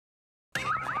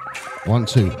1,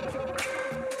 2.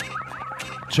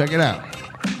 Check it out.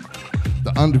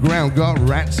 The underground got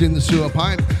rats in the sewer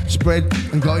pipe, spread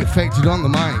and got infected on the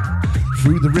mic.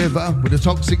 Through the river with a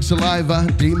toxic saliva,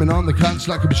 demon on the cuts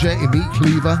like a machete meat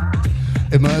cleaver.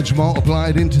 Emerged,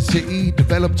 multiplied into city,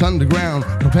 developed underground,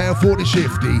 prepare for the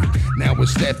shifty. Now we're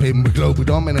stepping with global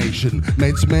domination.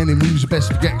 Made so many moves,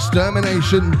 best forget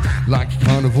extermination. Like a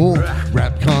carnivore,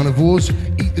 rap carnivores.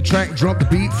 Eat the track, drop the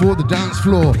beat for the dance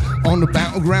floor. On the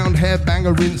battleground,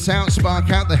 hairbanger, rinse out, spark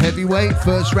out the heavyweight,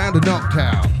 first round of knocked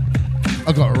out.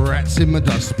 I got rats in my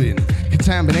dustbin,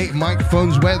 contaminated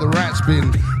microphones where the rats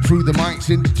been. Through the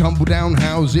mics into tumble down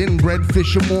housing, bread,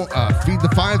 fish and water, feed the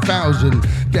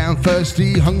 5,000. Down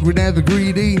thirsty, hungry, never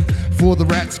greedy, for the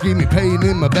rats give me pain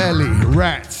in my belly.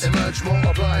 Rats. Emerge,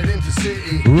 multiplied into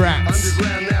city. Rats.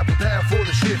 Underground now, prepare for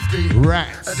the shifty.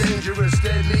 Rats. A dangerous,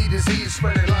 deadly disease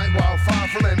spreading like wildfire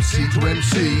from MC to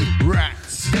MC.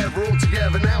 Rats. Yeah, we're all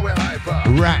together, now we're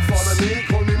hyper. Rats. Follow me,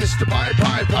 call me Mr. Pied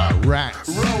Piper. Rats.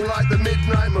 Roll like the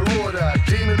midnight marauder,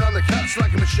 demon on the cuts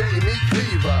like a machete meat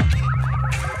cleaver.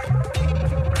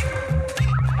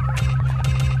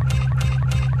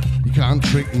 You can't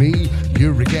trick me,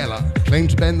 you're a geller. Claim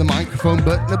to bend the microphone,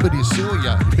 but nobody saw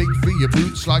ya. You're big for your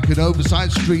boots like an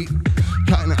oversized street.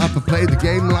 Cutting it up and play the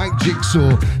game like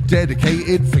Jigsaw.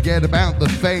 Dedicated, forget about the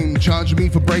fame. Charging me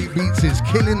for break beats is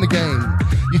killing the game.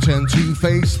 You turn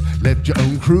two-faced, left your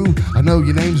own crew. I know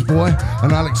your names, boy,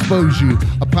 and I'll expose you.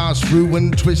 I pass through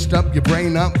and twist up your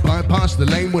brain up. Bypass the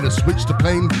lane with a switch to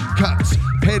plane cuts.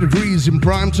 Pedigrees in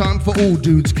prime time for all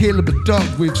dudes. Kill a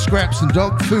dog with scraps and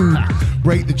dog food.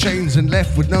 Break the chains and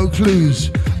left with no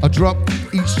clues. I drop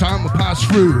each time I pass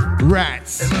through.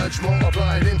 Rats. Emerge,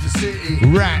 multiplied into city.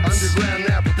 Rats. Underground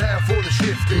now, prepare for the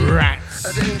shifty. Rats.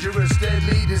 A dangerous,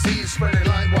 deadly disease spreading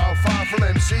like wildfire from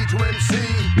MC to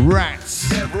MC.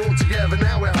 Rats. Yeah, we're all together,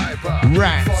 now we're hyper.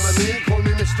 Rats. Follow me, call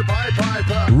me Mr. Pied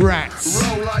Piper. Rats.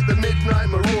 Roll like the midnight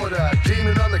marauder,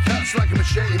 demon on the cuts like a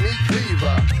machete meat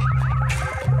cleaver.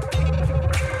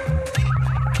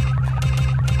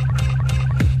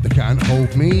 They can't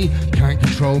hold me, can't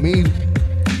control me.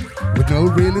 With no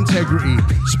real integrity,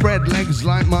 spread legs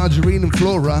like margarine and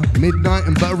flora. Midnight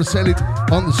and Burra sell it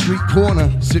on the street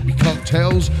corner. Sip your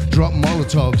cocktails, drop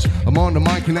molotovs. I'm on the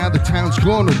mic and now the town's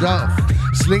cornered off.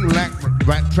 Sling rat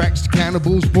tracks to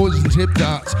cannibals, poison tip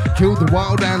darts, kill the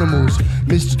wild animals.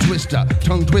 Mr. Twister,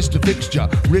 tongue twister fixture,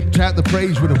 ripped out the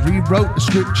praise when I rewrote the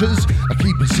scriptures. I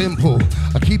keep it simple,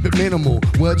 I keep it minimal.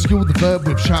 Words skill the verb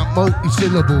with sharp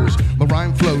multi-syllables. My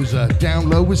rhyme flows are down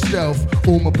low with stealth.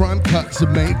 All my prime cuts are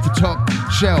made for top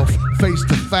shelf. Face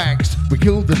the facts, we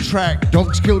killed the track.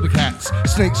 Dogs kill the cats,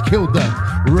 snakes kill the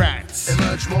rats.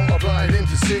 Emerge, multiplied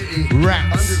into city.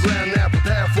 Rats. Underground now,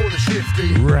 prepare for the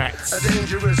shifty. Rats. A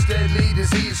dangerous, deadly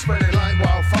disease spreading like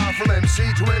wildfire from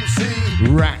MC to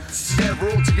MC. Rats. Yeah,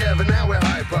 we're all together, now we're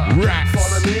hyper. Rats.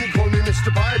 Follow me, call me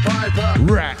Mr. Pied Piper.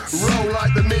 Rats. Roll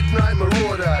like the midnight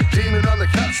marauder, demon on the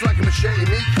cuts like a machete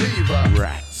meat cleaver.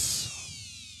 Rats.